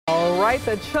right,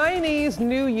 the Chinese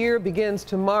New Year begins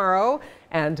tomorrow.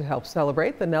 And to help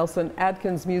celebrate, the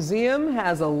Nelson-Atkins Museum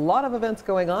has a lot of events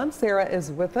going on. Sarah is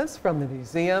with us from the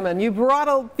museum, and you brought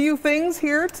a few things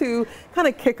here to kind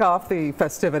of kick off the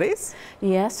festivities.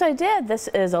 Yes, I did. This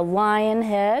is a lion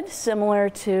head, similar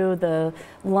to the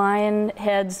lion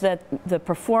heads that the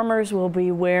performers will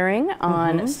be wearing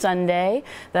on Sunday.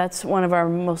 That's one of our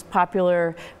most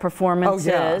popular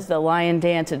performances, the lion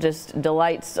dance. It just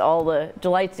delights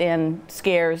and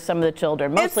scares some of the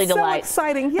children, mostly delights. It's so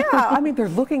exciting, yeah. I mean, they're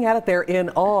looking at it, they're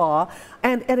in awe,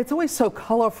 and it's always so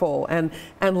colorful and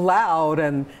loud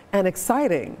and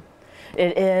exciting.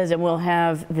 It is, and we'll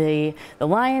have the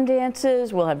lion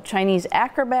dances, we'll have Chinese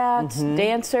acrobats,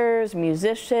 dancers,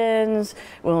 musicians,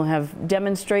 we'll have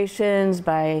demonstrations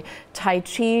by Tai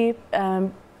Chi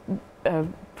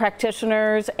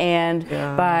practitioners and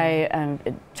by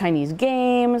Chinese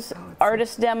games,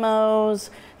 artist demos,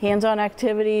 hands-on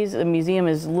activities. The museum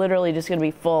is literally just going to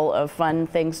be full of fun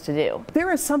things to do.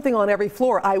 There is something on every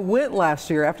floor. I went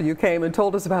last year after you came and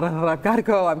told us about it. I've got to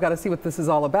go. I've got to see what this is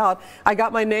all about. I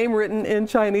got my name written in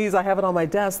Chinese. I have it on my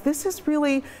desk. This is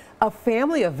really a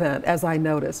family event, as I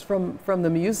noticed, from the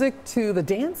music to the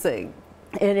dancing.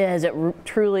 It is. It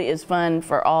truly is fun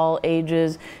for all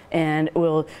ages, and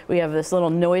we have this little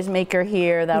noisemaker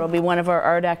here. That'll be one of our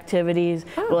art activities.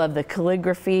 We'll have the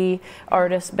calligraphy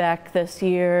artist back this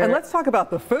year. And let's talk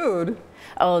about the food.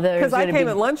 Oh, because I came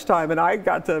at lunchtime and I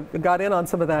got in on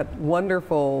some of that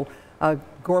wonderful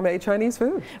gourmet Chinese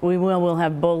food. We'll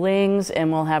have bolings, and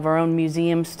we'll have our own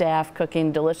museum staff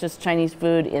cooking delicious Chinese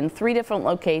food in 3 different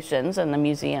locations in the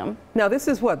museum. Now this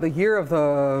is what, the year of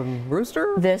the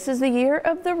rooster? This is the year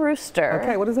of the rooster.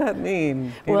 Okay, what does that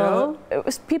mean? Well, it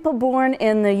was people born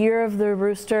in the year of the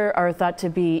rooster are thought to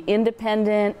be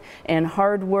independent and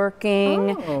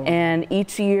hardworking, and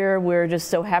each year we're just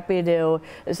so happy to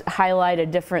highlight a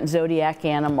different zodiac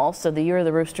animal. So the year of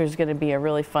the rooster is going to be a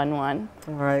really fun one.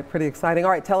 All right, pretty exciting.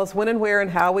 All right, tell us when and where and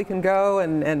how we can go,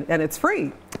 and it's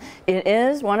free. It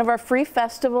is one of our free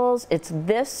festivals. It's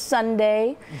this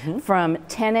Sunday from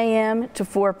 10 a.m. to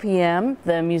 4 p.m.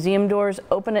 The museum doors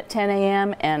open at 10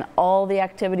 a.m. and all the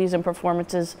activities and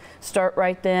performances start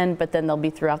right then, but then they'll be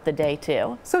throughout the day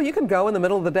too. So you can go in the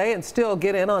middle of the day and still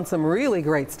get in on some really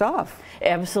great stuff.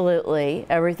 Absolutely.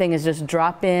 Everything is just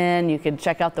drop in. You can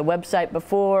check out the website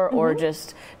before or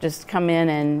just come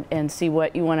in and see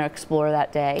what you want to explore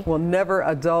that day. Well, never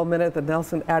a dull minute at the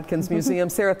Nelson-Atkins Museum.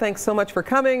 Sarah, thanks so much for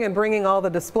coming and bringing all the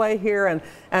display here,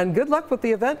 and good luck with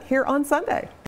the event here on Sunday.